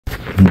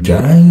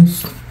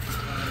Guys,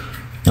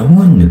 I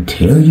wanted to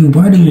tell you,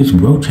 why does this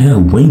roach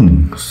have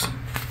wings?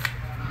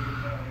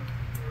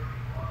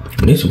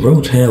 This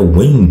roach have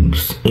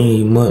wings,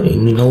 and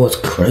you know what's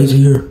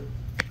crazier?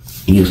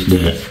 Is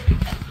that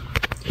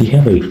he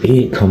have an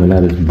egg coming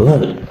out his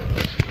butt.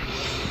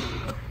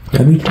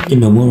 I be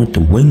thinking the one with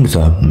the wings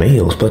are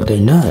males, but they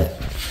not.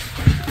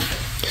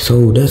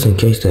 So that's in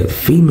case that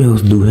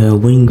females do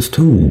have wings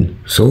too.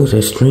 So it's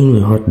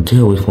extremely hard to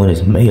tell which one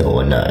is male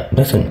or not.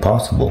 That's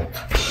impossible.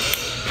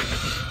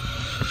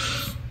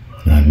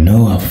 I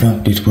know I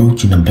found this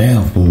roach in the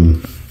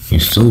bathroom.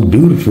 It's so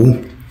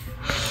beautiful.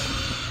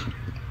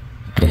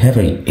 They have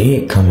an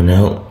egg coming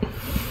out.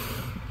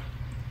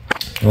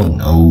 Oh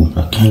no,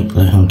 I can't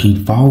let him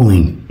keep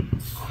falling.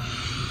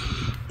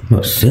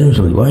 But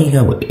seriously, why you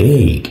have an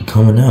egg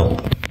coming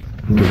out?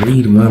 The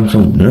reason why I'm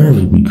so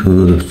nervous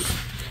because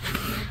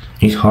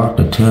it's hard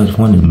to tell which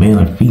one is male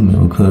and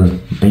female because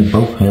they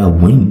both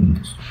have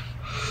wings.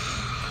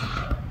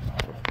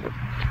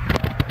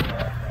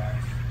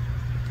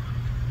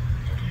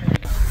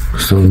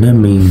 So that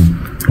means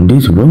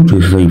this roach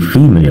is a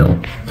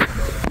female,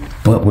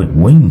 but with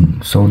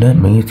wings. So that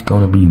means it's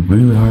gonna be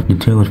really hard to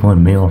tell which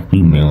one male or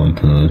female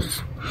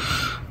because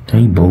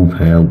they both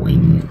have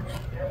wings.